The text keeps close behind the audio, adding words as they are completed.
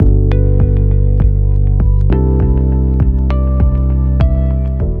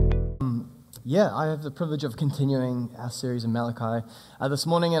Yeah, I have the privilege of continuing our series in Malachi this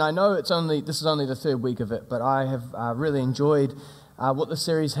morning, and I know this is only the third week of it, but I have really enjoyed what the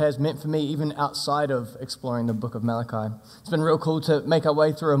series has meant for me, even outside of exploring the book of Malachi. It's been real cool to make our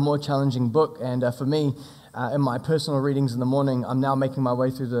way through a more challenging book, and for me, in my personal readings in the morning, I'm now making my way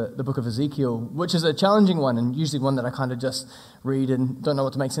through the book of Ezekiel, which is a challenging one, and usually one that I kind of just read and don't know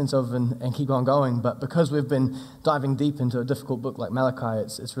what to make sense of and keep on going. But because we've been diving deep into a difficult book like Malachi,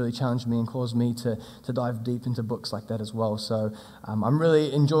 it's really challenged me and caused me to dive deep into books like that as well. So I'm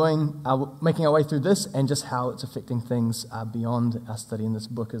really enjoying making our way through this and just how it's affecting things beyond our study in this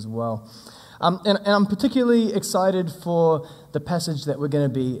book as well. And I'm particularly excited for the passage that we're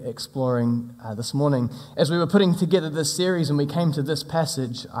going to be exploring this morning. As we were putting together this series and we came to this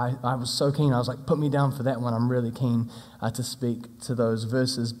passage, I was so keen. I was like, put me down for that one. I'm really keen to speak to those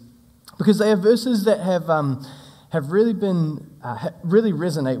verses, because they are verses that have really been, really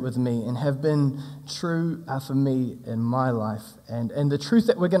resonate with me and have been true for me in my life. And the truth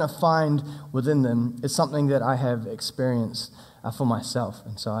that we're going to find within them is something that I have experienced for myself.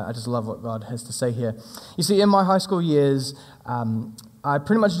 And so I just love what God has to say here. You see, in my high school years, I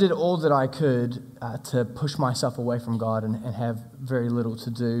pretty much did all that I could to push myself away from God and have very little to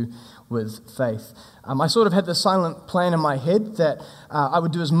do with faith. I sort of had this silent plan in my head that I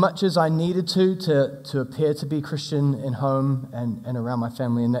would do as much as I needed to appear to be Christian in home and around my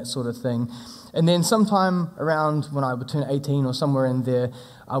family and that sort of thing. And then sometime around when I would turn 18 or somewhere in there,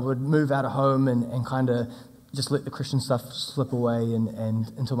 I would move out of home and kind of just let the Christian stuff slip away and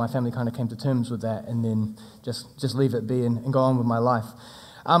until my family kind of came to terms with that, and then just leave it be and go on with my life.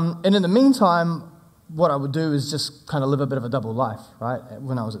 And in the meantime, what I would do is just kind of live a bit of a double life, right?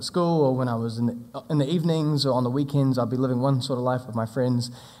 When I was at school or when I was in the evenings or on the weekends, I'd be living one sort of life with my friends,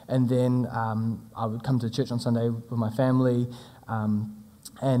 and then I would come to church on Sunday with my family,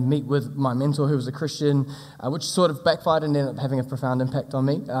 and meet with my mentor who was a Christian, which sort of backfired and ended up having a profound impact on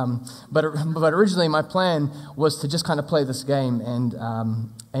me. But originally my plan was to just kind of play this game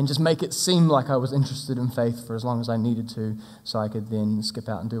and just make it seem like I was interested in faith for as long as I needed to, so I could then skip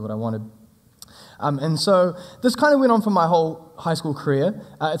out and do what I wanted. And so this kind of went on for my whole high school career.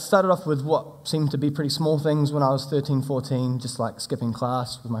 It started off with what seemed to be pretty small things when I was 13, 14, just like skipping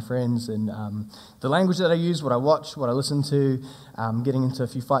class with my friends and the language that I used, what I watched, what I listened to, getting into a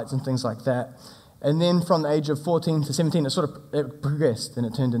few fights and things like that. And then from the age of 14 to 17, it progressed, and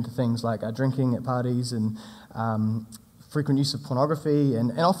it turned into things like drinking at parties and frequent use of pornography,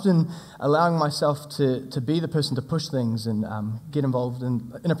 and often allowing myself to be the person to push things and get involved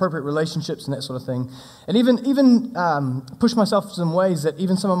in inappropriate relationships and that sort of thing. And even push myself in some ways that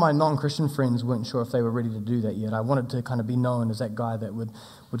even some of my non-Christian friends weren't sure if they were ready to do that yet. I wanted to kind of be known as that guy that would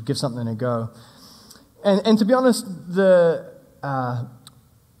give something a go. And to be honest,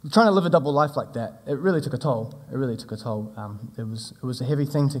 trying to live a double life like that, it really took a toll. It really took a toll. It was a heavy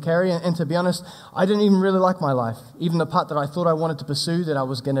thing to carry. And to be honest, I didn't even really like my life. Even the part that I thought I wanted to pursue, that I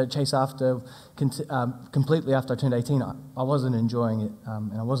was going to chase after completely after I turned 18, I wasn't enjoying it,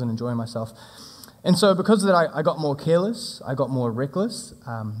 and I wasn't enjoying myself. And so because of that, I got more careless. I got more reckless.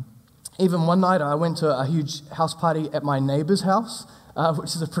 Even one night, I went to a huge house party at my neighbor's house,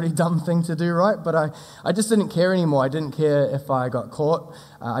 which is a pretty dumb thing to do, right? But I just didn't care anymore. I didn't care if I got caught.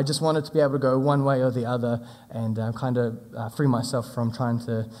 I just wanted to be able to go one way or the other and kind of free myself from trying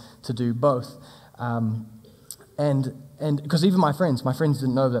to do both. And because even my friends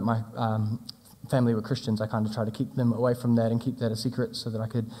didn't know that my family were Christians. I kind of tried to keep them away from that and keep that a secret so that I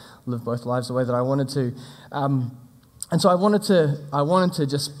could live both lives the way that I wanted to. And so I wanted to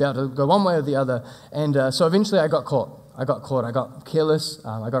just be able to go one way or the other. And so eventually I got caught. I got careless,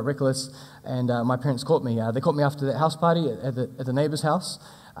 I got reckless, and my parents caught me. They caught me after that house party at the neighbor's house.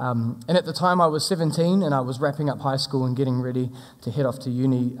 And at the time I was 17, and I was wrapping up high school and getting ready to head off to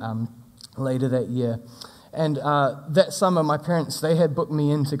uni later that year. And that summer, my parents, they had booked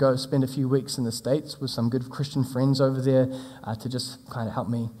me in to go spend a few weeks in the States with some good Christian friends over there to just kind of help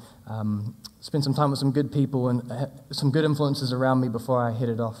me spend some time with some good people and some good influences around me before I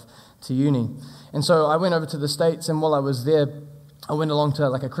headed off to uni. And so I went over to the States, and while I was there, I went along to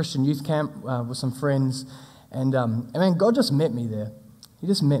like a Christian youth camp with some friends, and man, God just met me there. He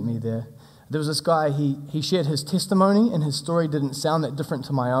just met me there. There was this guy, he shared his testimony, and his story didn't sound that different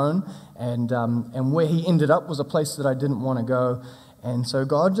to my own, and where he ended up was a place that I didn't want to go. And so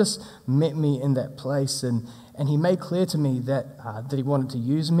God just met me in that place, and he made clear to me that he wanted to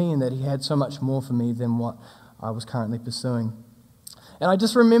use me and that he had so much more for me than what I was currently pursuing. And I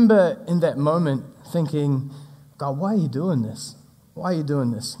just remember in that moment thinking, God, why are you doing this? why are you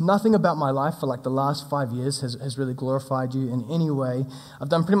doing this? Nothing about my life for like the last 5 years has really glorified you in any way. I've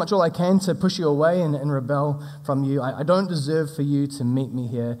done pretty much all I can to push you away and rebel from you. I don't deserve for you to meet me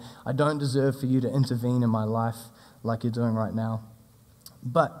here. I don't deserve for you to intervene in my life like you're doing right now.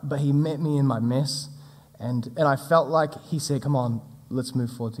 But he met me in my mess, and I felt like he said, come on, let's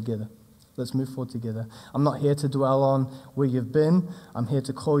move forward together. Let's move forward together. I'm not here to dwell on where you've been. I'm here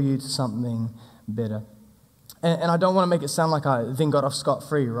to call you to something better. And I don't want to make it sound like I then got off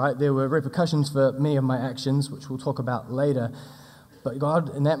scot-free, right? There were repercussions for many of my actions, which we'll talk about later. But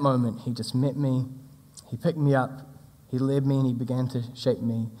God, in that moment, he just met me, he picked me up, he led me, and he began to shape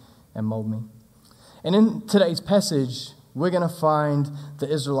me and mold me. And in today's passage, we're going to find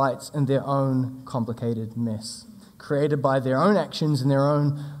the Israelites in their own complicated mess, created by their own actions and their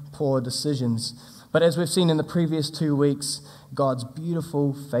own poor decisions. But as we've seen in the previous 2 weeks, God's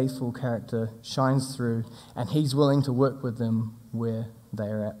beautiful, faithful character shines through, and he's willing to work with them where they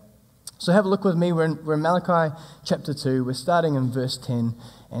are at. So have a look with me. We're in Malachi chapter 2. We're starting in verse 10,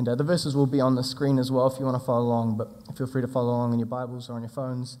 and the verses will be on the screen as well if you want to follow along, but feel free to follow along in your Bibles or on your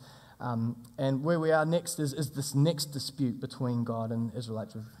phones. And where we are next is this next dispute between God and the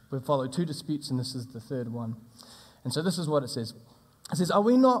Israelites. We've followed 2 disputes, and this is the third one. And so this is what it says. It says, are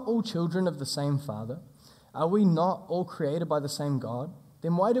we not all children of the same Father? Are we not all created by the same God?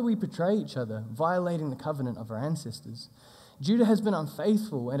 Then why do we betray each other, violating the covenant of our ancestors? Judah has been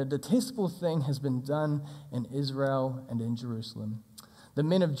unfaithful, and a detestable thing has been done in Israel and in Jerusalem. The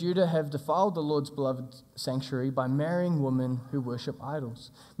men of Judah have defiled the Lord's beloved sanctuary by marrying women who worship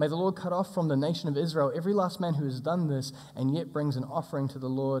idols. May the Lord cut off from the nation of Israel every last man who has done this and yet brings an offering to the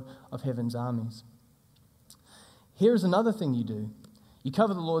Lord of heaven's armies. Here is another thing you do. You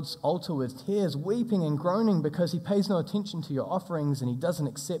cover the Lord's altar with tears, weeping and groaning because he pays no attention to your offerings and he doesn't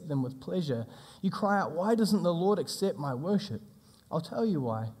accept them with pleasure. You cry out, why doesn't the Lord accept my worship? I'll tell you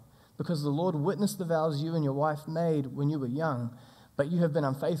why. Because the Lord witnessed the vows you and your wife made when you were young, but you have been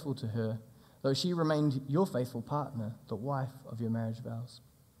unfaithful to her, though she remained your faithful partner, the wife of your marriage vows.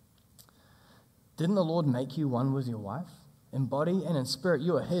 Didn't the Lord make you one with your wife? In body and in spirit,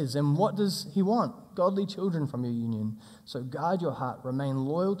 you are his. And what does he want? Godly children from your union. So guard your heart. Remain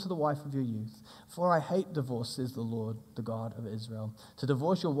loyal to the wife of your youth. For I hate divorce, says the Lord, the God of Israel. To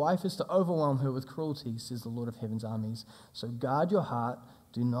divorce your wife is to overwhelm her with cruelty, says the Lord of heaven's armies. So guard your heart.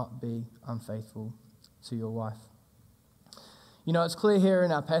 Do not be unfaithful to your wife. You know, it's clear here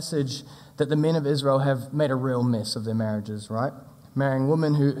in our passage that the men of Israel have made a real mess of their marriages, right? Marrying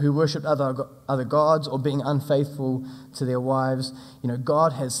women who worshipped other gods or being unfaithful to their wives. You know,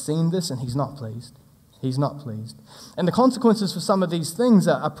 God has seen this and he's not pleased. He's not pleased. And the consequences for some of these things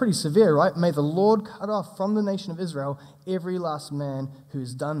are pretty severe, right? May the Lord cut off from the nation of Israel every last man who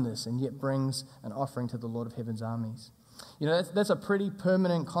has done this and yet brings an offering to the Lord of heaven's armies. You know, that's a pretty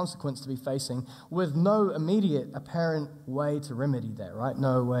permanent consequence to be facing with no immediate apparent way to remedy that, right?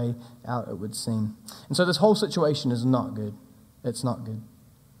 No way out, it would seem. And so this whole situation is not good. It's not good.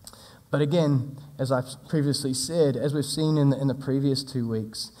 But again, as I've previously said, as we've seen in the previous 2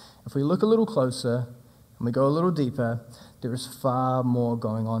 weeks, if we look a little closer and we go a little deeper, there is far more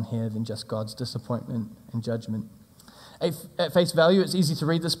going on here than just God's disappointment and judgment. At face value, it's easy to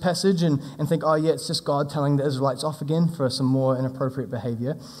read this passage and think, oh yeah, it's just God telling the Israelites off again for some more inappropriate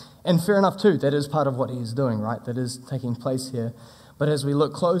behavior. And fair enough too, that is part of what he is doing, right? That is taking place here. But as we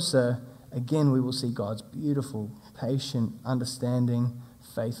look closer, again, we will see God's beautiful, patient, understanding,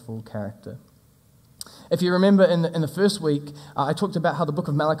 faithful character. If you remember in the first week, I talked about how the book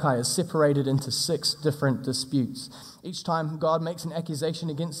of Malachi is separated into 6 different disputes. Each time God makes an accusation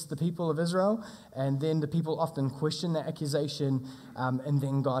against the people of Israel, and then the people often question that accusation, and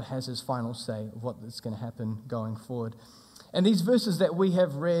then God has his final say of what is going to happen going forward. And these verses that we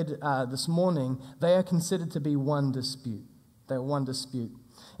have read this morning, they are considered to be one dispute. They're one dispute.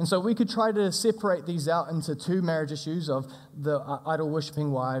 And so we could try to separate these out into 2 marriage issues of the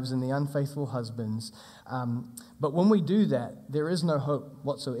idol-worshipping wives and the unfaithful husbands. But when we do that, there is no hope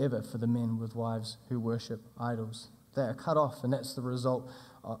whatsoever for the men with wives who worship idols. They are cut off, and that's the result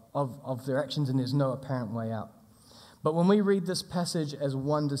of their actions, and there's no apparent way out. But when we read this passage as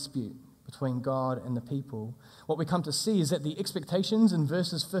one dispute between God and the people, what we come to see is that the expectations in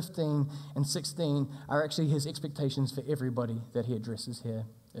verses 15 and 16 are actually his expectations for everybody that he addresses here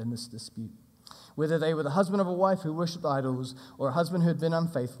in this dispute. Whether they were the husband of a wife who worshipped idols or a husband who had been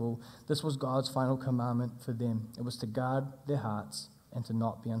unfaithful, this was God's final commandment for them. It was to guard their hearts and to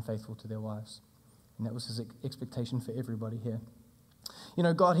not be unfaithful to their wives. And that was his expectation for everybody here. You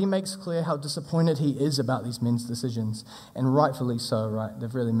know, God, he makes clear how disappointed he is about these men's decisions, and rightfully so, right?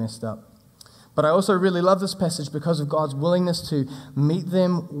 They've really messed up. But I also really love this passage because of God's willingness to meet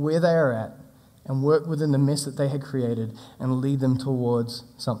them where they are at and work within the mess that they had created and lead them towards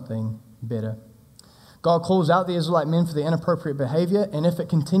something better. God calls out the Israelite men for their inappropriate behavior, and if it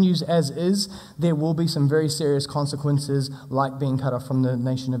continues as is, there will be some very serious consequences, like being cut off from the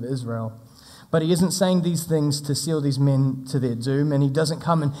nation of Israel. But he isn't saying these things to seal these men to their doom, and he doesn't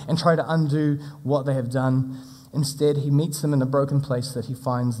come and try to undo what they have done. Instead, he meets them in the broken place that he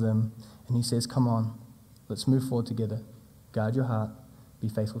finds them, and he says, come on, let's move forward together. Guard your heart, be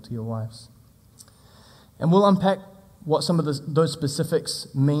faithful to your wives. And we'll unpack what some of those specifics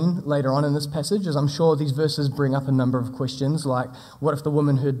mean later on in this passage, as I'm sure these verses bring up a number of questions, like what if the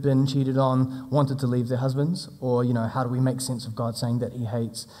woman who had been cheated on wanted to leave their husbands? Or, how do we make sense of God saying that he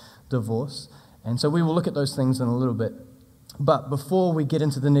hates divorce? And so we will look at those things in a little bit. But before we get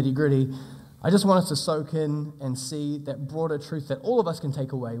into the nitty-gritty, I just want us to soak in and see that broader truth that all of us can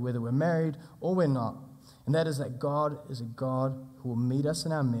take away, whether we're married or we're not. And that is that God is a God who will meet us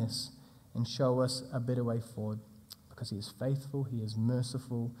in our mess and show us a better way forward. Because he is faithful, he is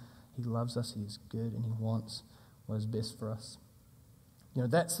merciful, he loves us, he is good, and he wants what is best for us.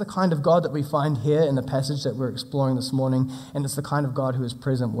 That's the kind of God that we find here in the passage that we're exploring this morning, and it's the kind of God who is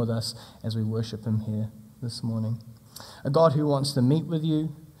present with us as we worship him here this morning. A God who wants to meet with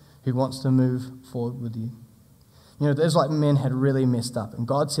you, who wants to move forward with you. The Israelite men had really messed up, and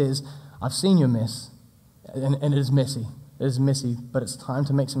God says, I've seen your mess, and it is messy. It is messy, but it's time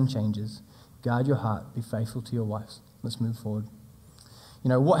to make some changes. Guard your heart, be faithful to your wives. Let's move forward.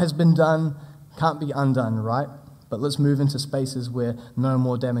 What has been done can't be undone, right? But let's move into spaces where no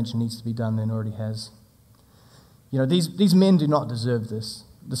more damage needs to be done than already has. These men do not deserve this.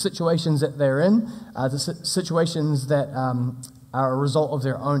 The situations that they're in are the situations that are a result of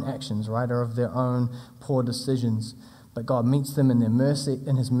their own actions, right, or of their own poor decisions. But God meets them in their mercy,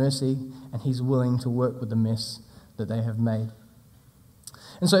 in his mercy, and he's willing to work with the mess that they have made.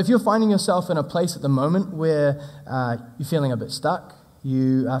 And so if you're finding yourself in a place at the moment where you're feeling a bit stuck,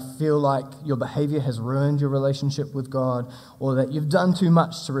 you feel like your behavior has ruined your relationship with God, or that you've done too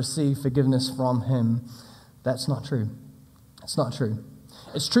much to receive forgiveness from him, that's not true. It's not true.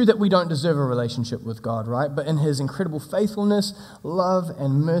 It's true that we don't deserve a relationship with God, right? But in his incredible faithfulness, love,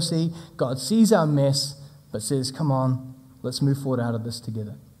 and mercy, God sees our mess, but says, come on, let's move forward out of this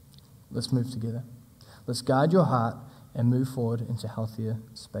together. Let's move together. Let's guard your heart and move forward into healthier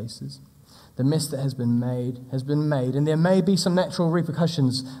spaces. The mess that has been made, and there may be some natural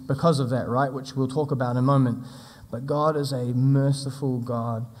repercussions because of that, right, which we'll talk about in a moment. But God is a merciful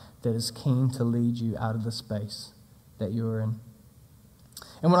God that is keen to lead you out of the space that you're in.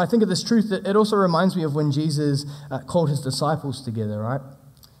 And when I think of this truth, it also reminds me of when Jesus called his disciples together, right?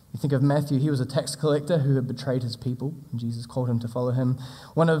 You think of Matthew, he was a tax collector who had betrayed his people, and Jesus called him to follow him.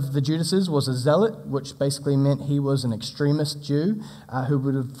 One of the Judases was a zealot, which basically meant he was an extremist Jew who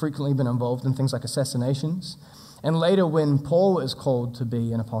would have frequently been involved in things like assassinations. And later, when Paul is called to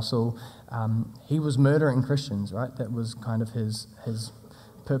be an apostle, he was murdering Christians, right? That was kind of his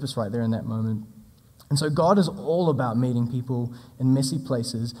purpose right there in that moment. And so God is all about meeting people in messy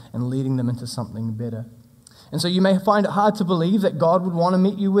places and leading them into something better. And so you may find it hard to believe that God would want to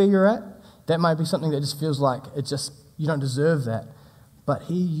meet you where you're at. That might be something that just feels like you don't deserve that. But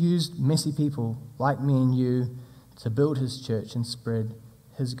he used messy people like me and you to build his church and spread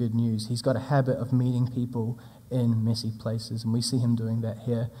his good news. He's got a habit of meeting people in messy places, and we see him doing that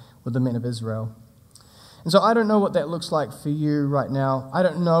here with the men of Israel. And so I don't know what that looks like for you right now. I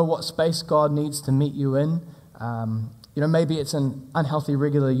don't know what space God needs to meet you in. Maybe it's an unhealthy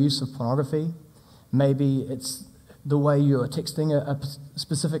regular use of pornography. Maybe it's the way you're texting a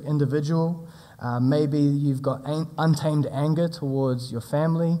specific individual. Maybe you've got untamed anger towards your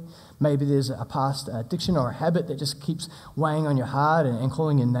family. Maybe there's a past addiction or a habit that just keeps weighing on your heart and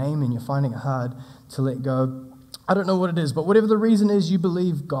calling your name, and you're finding it hard to let go. I don't know what it is, but whatever the reason is, you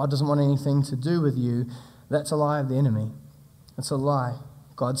believe God doesn't want anything to do with you, that's a lie of the enemy. It's a lie.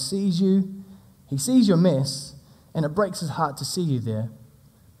 God sees you, he sees your mess, and it breaks his heart to see you there.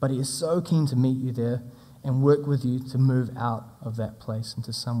 But he is so keen to meet you there and work with you to move out of that place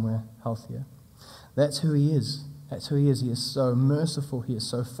into somewhere healthier. That's who he is. That's who he is. He is so merciful. He is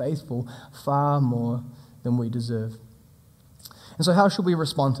so faithful, far more than we deserve. And so how should we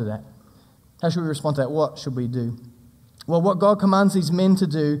respond to that? How should we respond to that? What should we do? Well, what God commands these men to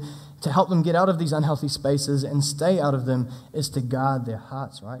do to help them get out of these unhealthy spaces and stay out of them is to guard their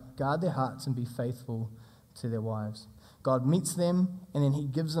hearts, right? Guard their hearts and be faithful to their wives. God meets them, and then he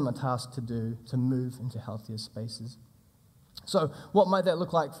gives them a task to do to move into healthier spaces. So what might that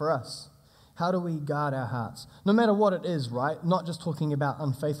look like for us? How do we guard our hearts? No matter what it is, right? Not just talking about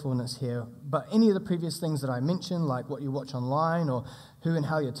unfaithfulness here, but any of the previous things that I mentioned, like what you watch online, or who and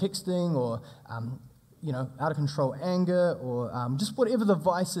how you're texting, or out of control anger, or just whatever the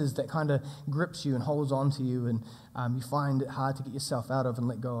vice is that kind of grips you and holds on to you, and you find it hard to get yourself out of and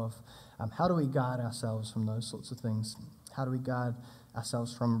let go of. How do we guard ourselves from those sorts of things? How do we guard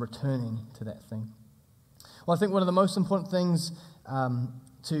ourselves from returning to that thing? Well, I think one of the most important things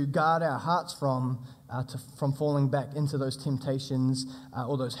to guard our hearts from falling back into those temptations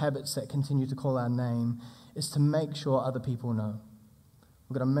or those habits that continue to call our name is to make sure other people know.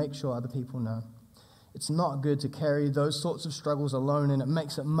 We've got to make sure other people know. It's not good to carry those sorts of struggles alone, and it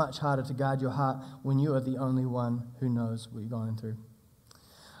makes it much harder to guard your heart when you are the only one who knows what you're going through.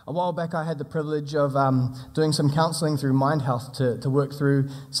 A while back, I had the privilege of doing some counselling through Mind Health to work through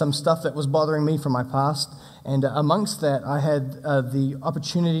some stuff that was bothering me from my past. And amongst that, I had the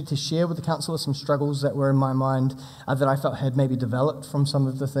opportunity to share with the counsellor some struggles that were in my mind that I felt had maybe developed from some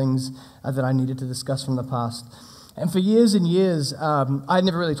of the things that I needed to discuss from the past. And for years and years, I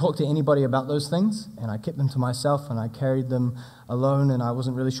never really talked to anybody about those things, and I kept them to myself, and I carried them alone, and I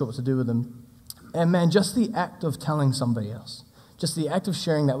wasn't really sure what to do with them. And man, just the act of telling somebody else, just the act of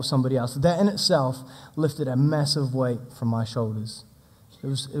sharing that with somebody else, that in itself lifted a massive weight from my shoulders. It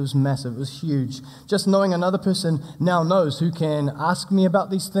was massive. It was huge. Just knowing another person now knows who can ask me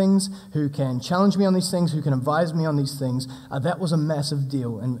about these things, who can challenge me on these things, who can advise me on these things, that was a massive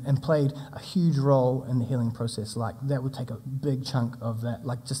deal and played a huge role in the healing process. Like, that would take a big chunk of that.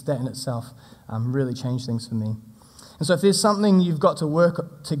 Like, just that in itself really changed things for me. And so if there's something you've got to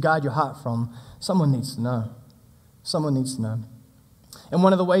work to guard your heart from, someone needs to know. Someone needs to know. And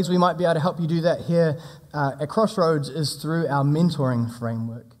one of the ways we might be able to help you do that here at Crossroads is through our mentoring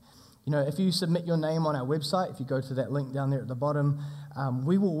framework. You know, if you submit your name on our website, if you go to that link down there at the bottom,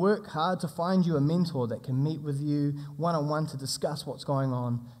 we will work hard to find you a mentor that can meet with you one-on-one to discuss what's going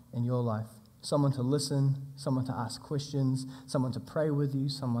on in your life. Someone to listen, someone to ask questions, someone to pray with you,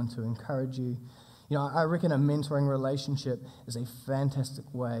 someone to encourage you. You know, I reckon a mentoring relationship is a fantastic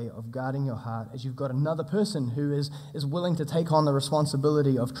way of guarding your heart, as you've got another person who is willing to take on the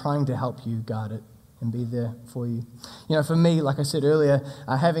responsibility of trying to help you guard it and be there for you. You know, for me, like I said earlier,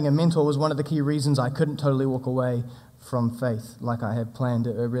 having a mentor was one of the key reasons I couldn't totally walk away from faith like I had planned.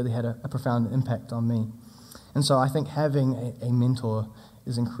 It really had a profound impact on me. And so I think having a mentor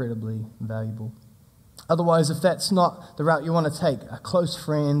is incredibly valuable. Otherwise, if that's not the route you want to take, a close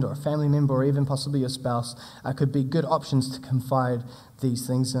friend or a family member or even possibly your spouse could be good options to confide these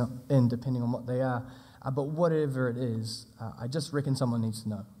things in, depending on what they are. But whatever it is, I just reckon someone needs to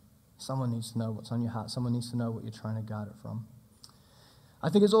know. Someone needs to know what's on your heart. Someone needs to know what you're trying to guard it from. I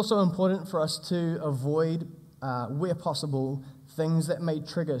think it's also important for us to avoid, where possible, things that may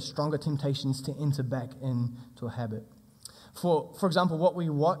trigger stronger temptations to enter back into a habit. For example, what we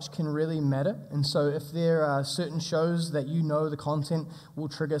watch can really matter, and so if there are certain shows that you know the content will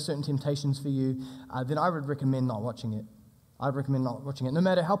trigger certain temptations for you, then I would recommend not watching it. I'd recommend not watching it. No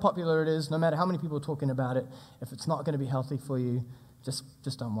matter how popular it is, no matter how many people are talking about it, if it's not going to be healthy for you, just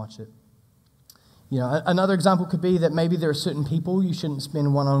don't watch it. You know, another example could be that maybe there are certain people you shouldn't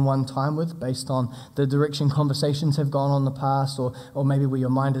spend one-on-one time with based on the direction conversations have gone on in the past, or maybe where your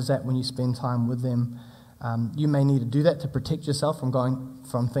mind is at when you spend time with them. You may need to do that to protect yourself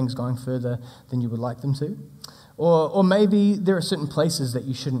from things going further than you would like them to. Or maybe there are certain places that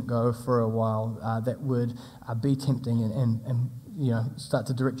you shouldn't go for a while that would be tempting and start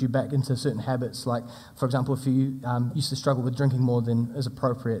to direct you back into certain habits. Like, for example, if you used to struggle with drinking more than is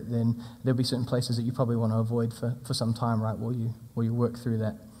appropriate, then there'll be certain places that you probably want to avoid for some time, right, while you work through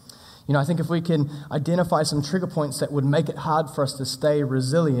that. You know, I think if we can identify some trigger points that would make it hard for us to stay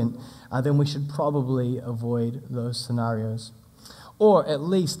resilient, then we should probably avoid those scenarios. Or at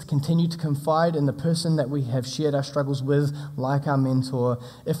least continue to confide in the person that we have shared our struggles with, like our mentor,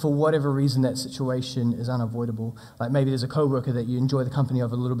 if for whatever reason that situation is unavoidable. Like maybe there's a coworker that you enjoy the company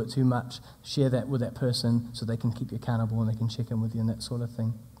of a little bit too much, share that with that person so they can keep you accountable and they can check in with you and that sort of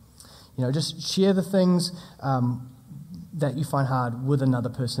thing. You know, just share the things that you find hard with another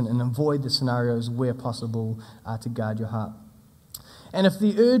person and avoid the scenarios where possible to guard your heart. And if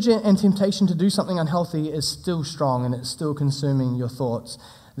the urge and temptation to do something unhealthy is still strong and it's still consuming your thoughts,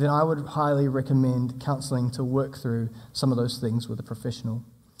 then I would highly recommend counselling to work through some of those things with a professional.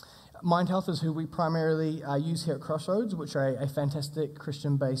 Mind Health is who we primarily use here at Crossroads, which are a fantastic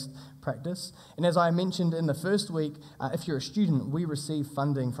Christian-based practice. And as I mentioned in the first week, if you're a student, we receive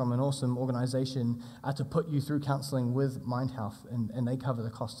funding from an awesome organization to put you through counseling with Mind Health, and they cover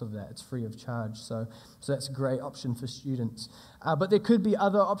the cost of that. It's free of charge, so that's a great option for students. But there could be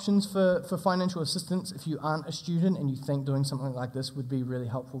other options for financial assistance if you aren't a student and you think doing something like this would be really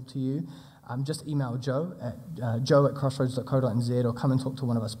helpful to you. Just email Joe at joe@crossroads.co.nz, or come and talk to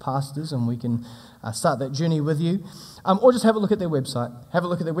one of us pastors and we can start that journey with you. Or just have a look at their website. Have a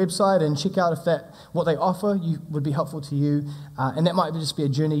look at their website and check out if what they offer would be helpful to you. And that might just be a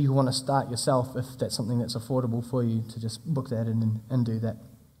journey you want to start yourself if that's something that's affordable for you, to just book that in and do that.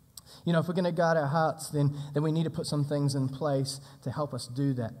 You know, if we're going to guard our hearts, then we need to put some things in place to help us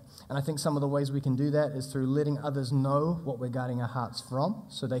do that. And I think some of the ways we can do that is through letting others know what we're guarding our hearts from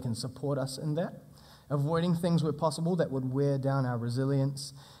so they can support us in that. Avoiding things where possible that would wear down our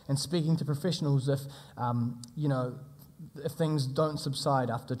resilience. And speaking to professionals if things don't subside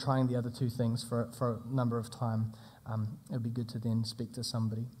after trying the other two things for a number of time. It would be good to then speak to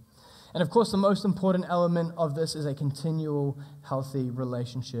somebody. And of course, the most important element of this is a continual, healthy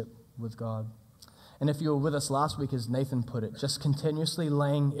relationship with God. And if you were with us last week, as Nathan put it, just continuously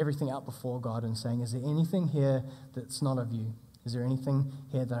laying everything out before God and saying, is there anything here that's not of you? Is there anything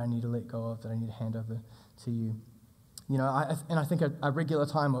here that I need to let go of, that I need to hand over to you? You know, I think a regular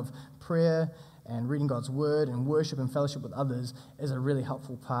time of prayer and reading God's word and worship and fellowship with others is a really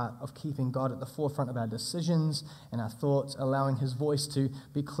helpful part of keeping God at the forefront of our decisions and our thoughts, allowing his voice to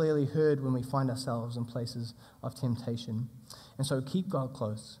be clearly heard when we find ourselves in places of temptation. And so keep God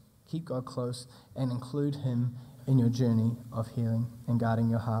close. Keep God close and include him in your journey of healing and guarding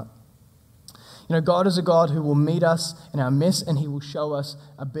your heart. You know, God is a God who will meet us in our mess and he will show us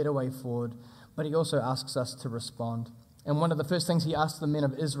a better way forward, but he also asks us to respond. And one of the first things he asked the men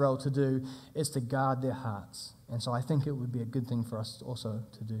of Israel to do is to guard their hearts. And so I think it would be a good thing for us also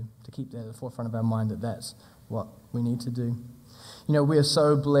to do, to keep that at the forefront of our mind, that that's what we need to do. You know, we are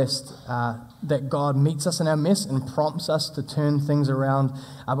so blessed that God meets us in our mess and prompts us to turn things around,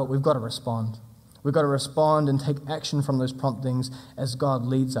 but we've got to respond. We've got to respond and take action from those promptings as God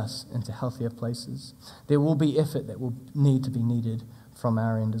leads us into healthier places. There will be effort that will need to be needed from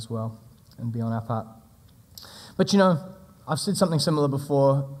our end as well and be on our part. But you know, I've said something similar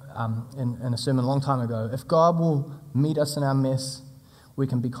before in a sermon a long time ago. If God will meet us in our mess, we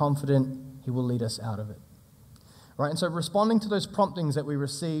can be confident he will lead us out of it. Right? And so responding to those promptings that we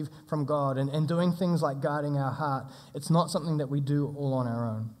receive from God and doing things like guarding our heart, it's not something that we do all on our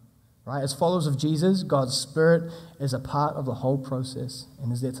own. Right? As followers of Jesus, God's Spirit is a part of the whole process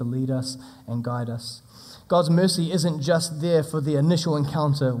and is there to lead us and guide us. God's mercy isn't just there for the initial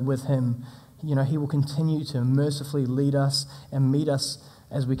encounter with him. You know, he will continue to mercifully lead us and meet us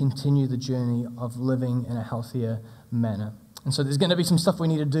as we continue the journey of living in a healthier manner. And so there's going to be some stuff we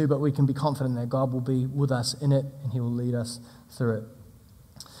need to do, but we can be confident that God will be with us in it and he will lead us through it.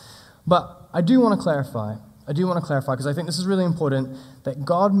 But I do want to clarify because I think this is really important, that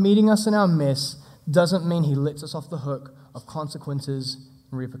God meeting us in our mess doesn't mean he lets us off the hook of consequences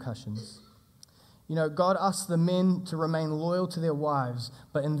and repercussions. You know, God asks the men to remain loyal to their wives,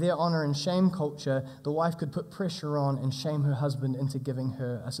 but in their honor and shame culture, the wife could put pressure on and shame her husband into giving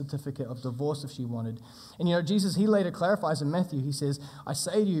her a certificate of divorce if she wanted. And you know, Jesus, he later clarifies in Matthew, he says, I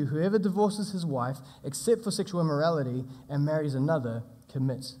say to you, whoever divorces his wife, except for sexual immorality, and marries another,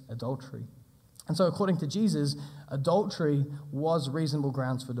 commits adultery. And so according to Jesus, adultery was reasonable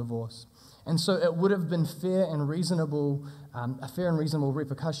grounds for divorce. And so it would have been a fair and reasonable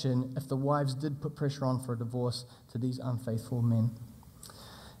repercussion if the wives did put pressure on for a divorce to these unfaithful men.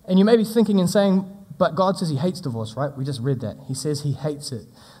 And you may be thinking and saying, but God says he hates divorce, right? We just read that. He says he hates it.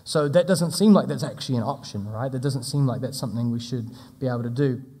 So that doesn't seem like that's actually an option, right? That doesn't seem like that's something we should be able to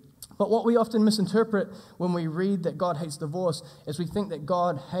do. But what we often misinterpret when we read that God hates divorce is we think that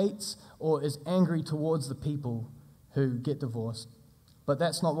God hates or is angry towards the people who get divorced. But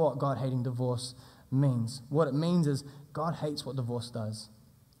that's not what God hating divorce means. What it means is God hates what divorce does.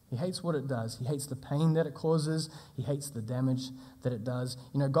 He hates what it does. He hates the pain that it causes. He hates the damage that it does.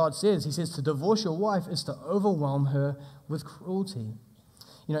 You know, God says, he says to divorce your wife is to overwhelm her with cruelty.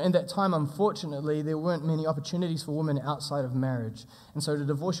 You know, in that time, unfortunately, there weren't many opportunities for women outside of marriage. And so to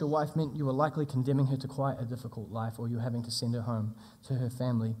divorce your wife meant you were likely condemning her to quite a difficult life, or you were having to send her home to her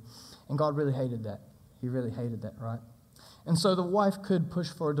family. And God really hated that. He really hated that, right? And so the wife could push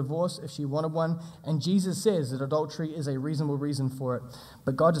for a divorce if she wanted one, and Jesus says that adultery is a reasonable reason for it,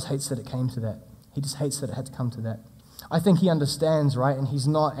 but God just hates that it came to that. He just hates that it had to come to that. I think he understands, right? And he's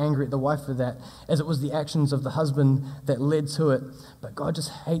not angry at the wife for that, as it was the actions of the husband that led to it. But God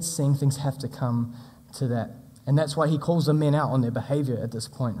just hates seeing things have to come to that. And that's why he calls the men out on their behavior at this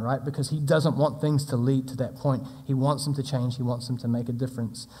point, right? Because he doesn't want things to lead to that point. He wants them to change. He wants them to make a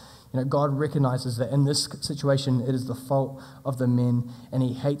difference. God recognizes that in this situation, it is the fault of the men, and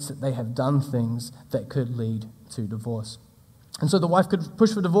he hates that they have done things that could lead to divorce. And so the wife could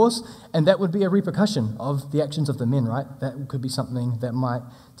push for divorce, and that would be a repercussion of the actions of the men, right? That could be something that might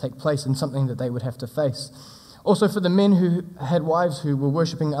take place and something that they would have to face. Also, for the men who had wives who were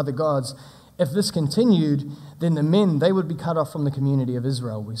worshipping other gods, if this continued, then the men, they would be cut off from the community of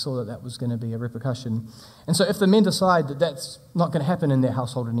Israel. We saw that that was going to be a repercussion. And so if the men decide that that's not going to happen in their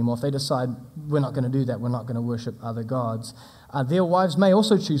household anymore, if they decide we're not going to do that, we're not going to worship other gods, their wives may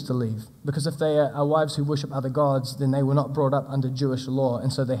also choose to leave, because if they are wives who worship other gods, then they were not brought up under Jewish law,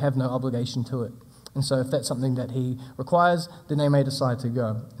 and so they have no obligation to it. And so if that's something that he requires, then they may decide to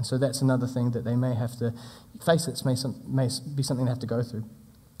go. And so that's another thing that they may have to face. It may be something they have to go through.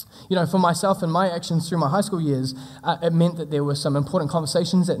 For myself and my actions through my high school years, it meant that there were some important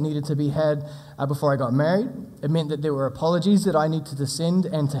conversations that needed to be had before I got married. It meant that there were apologies that I needed to send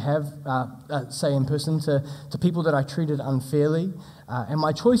and to have, say in person, to people that I treated unfairly. And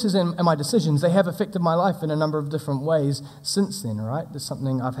my choices and my decisions, they have affected my life in a number of different ways since then, right? That's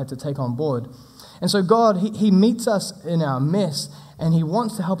something I've had to take on board. And so God, he meets us in our mess, and he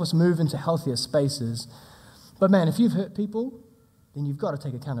wants to help us move into healthier spaces. But man, if you've hurt people, then you've got to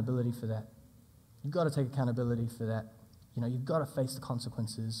take accountability for that. You've got to take accountability for that. You've got to face the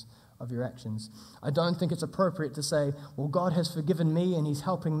consequences of your actions. I don't think it's appropriate to say, well, God has forgiven me and he's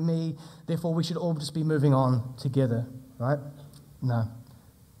helping me, therefore we should all just be moving on together, right? No.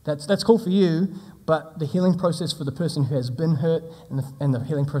 That's cool for you, but the healing process for the person who has been hurt and the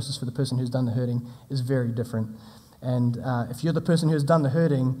healing process for the person who's done the hurting is very different. And if you're the person who has done the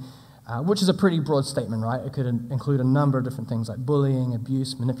hurting, which is a pretty broad statement, right? It could include a number of different things like bullying,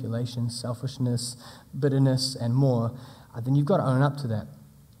 abuse, manipulation, selfishness, bitterness, and more. Then you've got to own up to that.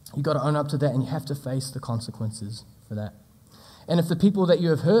 You've got to own up to that, and you have to face the consequences for that. And if the people that you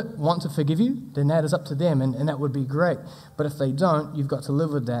have hurt want to forgive you, then that is up to them, and that would be great. But if they don't, you've got to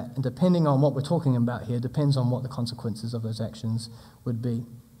live with that. And depending on what we're talking about here, depends on what the consequences of those actions would be.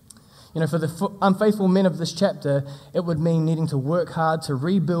 For the unfaithful men of this chapter, it would mean needing to work hard to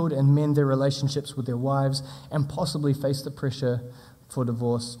rebuild and mend their relationships with their wives and possibly face the pressure for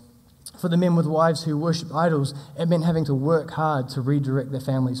divorce. For the men with wives who worship idols, it meant having to work hard to redirect their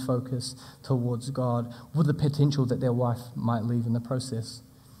family's focus towards God, with the potential that their wife might leave in the process.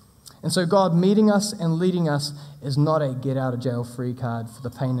 And so God meeting us and leading us is not a get-out-of-jail-free card for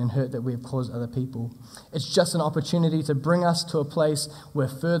the pain and hurt that we have caused other people. It's just an opportunity to bring us to a place where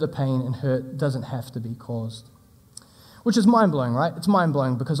further pain and hurt doesn't have to be caused. Which is mind-blowing, right? It's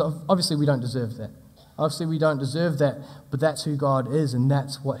mind-blowing because obviously we don't deserve that. Obviously we don't deserve that, but that's who God is, and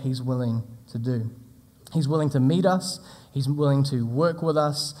that's what he's willing to do. He's willing to meet us. He's willing to work with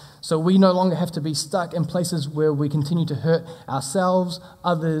us, so we no longer have to be stuck in places where we continue to hurt ourselves,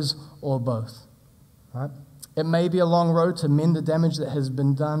 others, or both. Right? It may be a long road to mend the damage that has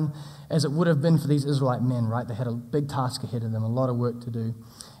been done, as it would have been for these Israelite men, right? They had a big task ahead of them, a lot of work to do.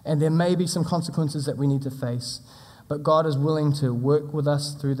 And there may be some consequences that we need to face, but God is willing to work with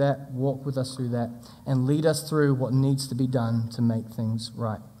us through that, walk with us through that, and lead us through what needs to be done to make things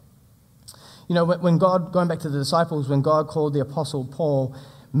right. When God, going back to the disciples, when God called the Apostle Paul,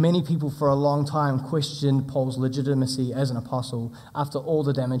 many people for a long time questioned Paul's legitimacy as an apostle after all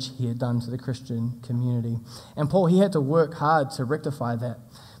the damage he had done to the Christian community. And Paul, he had to work hard to rectify that.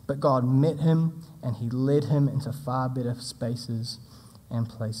 But God met him and he led him into far better spaces and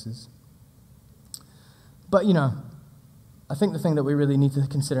places. But, I think the thing that we really need to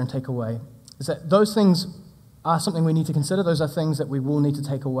consider and take away is that those things are something we need to consider. Those are things that we will need to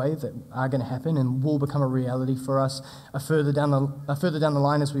take away that are going to happen and will become a reality for us further down the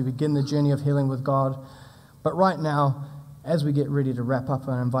line as we begin the journey of healing with God. But right now, as we get ready to wrap up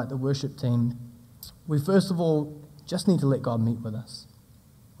and invite the worship team, we first of all just need to let God meet with us.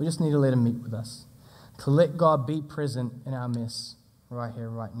 We just need to let him meet with us. To let God be present in our mess right here,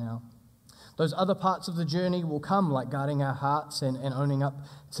 right now. Those other parts of the journey will come, like guarding our hearts and owning up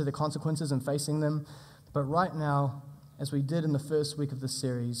to the consequences and facing them. But right now, as we did in the first week of this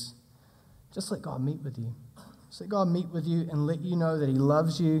series, just let God meet with you. Just let God meet with you and let you know that he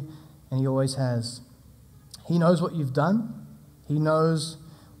loves you and he always has. He knows what you've done. He knows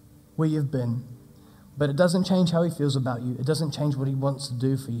where you've been. But it doesn't change how he feels about you. It doesn't change what he wants to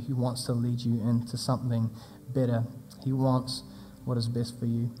do for you. He wants to lead you into something better. He wants what is best for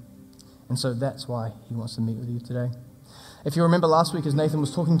you. And so that's why he wants to meet with you today. If you remember last week as Nathan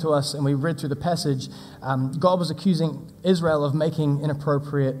was talking to us and we read through the passage, God was accusing Israel of making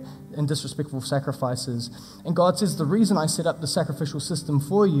inappropriate and disrespectful sacrifices. And God says, the reason I set up the sacrificial system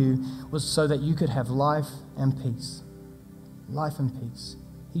for you was so that you could have life and peace. Life and peace.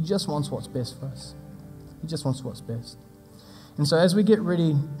 He just wants what's best for us. He just wants what's best. And so as we get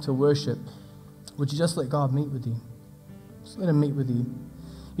ready to worship, would you just let God meet with you? Just let him meet with you.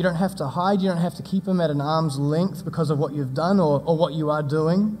 You don't have to hide. You don't have to keep him at an arm's length because of what you've done or what you are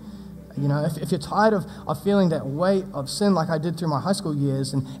doing. You know, if you're tired of feeling that weight of sin like I did through my high school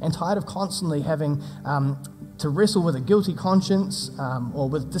years and tired of constantly having to wrestle with a guilty conscience or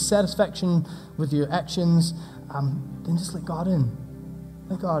with dissatisfaction with your actions, then just let God in.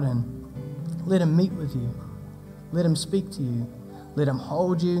 Let God in. Let him meet with you. Let him speak to you. Let him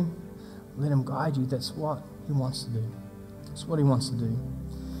hold you. Let him guide you. That's what he wants to do. That's what he wants to do.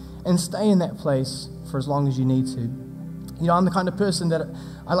 And stay in that place for as long as you need to. You know, I'm the kind of person that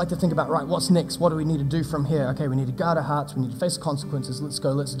I like to think about, right, what's next? What do we need to do from here? Okay, we need to guard our hearts. We need to face the consequences. Let's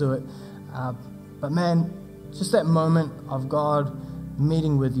go. Let's do it. But man, just that moment of God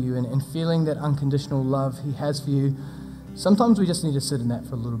meeting with you and feeling that unconditional love he has for you, sometimes we just need to sit in that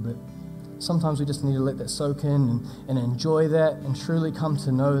for a little bit. Sometimes we just need to let that soak in and enjoy that and truly come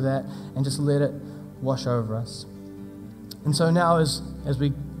to know that and just let it wash over us. And so now as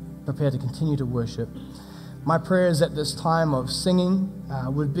we prepare to continue to worship, my prayer is that this time of singing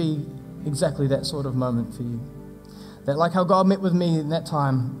would be exactly that sort of moment for you. That like how God met with me in that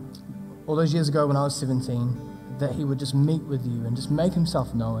time, all those years ago when I was 17, that he would just meet with you and just make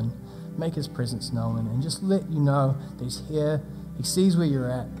himself known, make his presence known, and just let you know that he's here, he sees where you're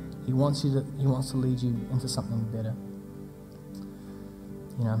at, he wants to lead you into something better.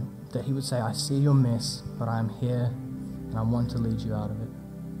 You know, that he would say, I see your mess, but I am here and I want to lead you out of it.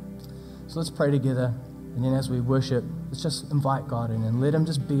 So let's pray together, and then as we worship, let's just invite God in and let him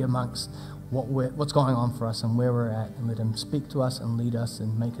just be amongst what's going on for us and where we're at, and let him speak to us and lead us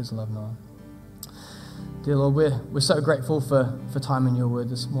and make his love known. Dear Lord, we're so grateful for time in your word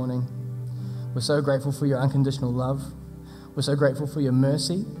this morning. We're so grateful for your unconditional love. We're so grateful for your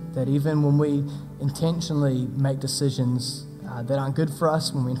mercy, that even when we intentionally make decisions that aren't good for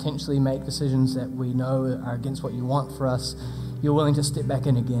us, when we intentionally make decisions that we know are against what you want for us, you're willing to step back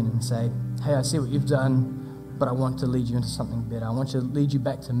in again and say, hey, I see what you've done, but I want to lead you into something better. I want to lead you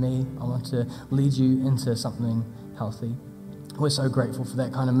back to me. I want to lead you into something healthy. We're so grateful for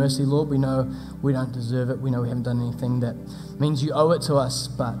that kind of mercy, Lord. We know we don't deserve it. We know we haven't done anything that means you owe it to us,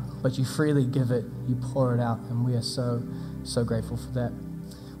 but you freely give it, you pour it out, and we are so grateful for that.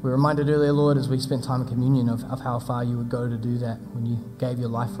 We were reminded earlier, Lord, as we spent time in communion of how far you would go to do that when you gave your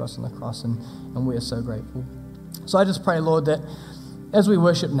life for us on the cross, and we are so grateful. So I just pray, Lord, that as we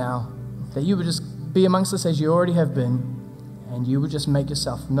worship now, that you would just be amongst us as you already have been, and you would just make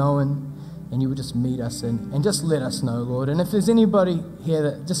yourself known, and you would just meet us and just let us know, Lord. And if there's anybody here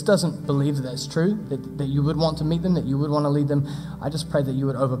that just doesn't believe that that's true, that you would want to meet them, that you would want to lead them, I just pray that you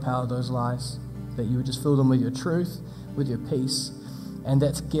would overpower those lies, that you would just fill them with your truth, with your peace, and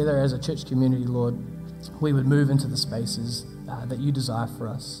that together as a church community, Lord, we would move into the spaces that you desire for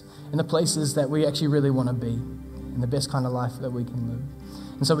us, and the places that we actually really want to be, and the best kind of life that we can live.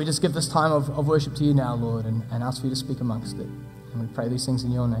 And so we just give this time of worship to you now, Lord, and ask for you to speak amongst it. And we pray these things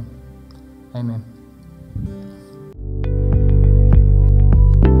in your name. Amen.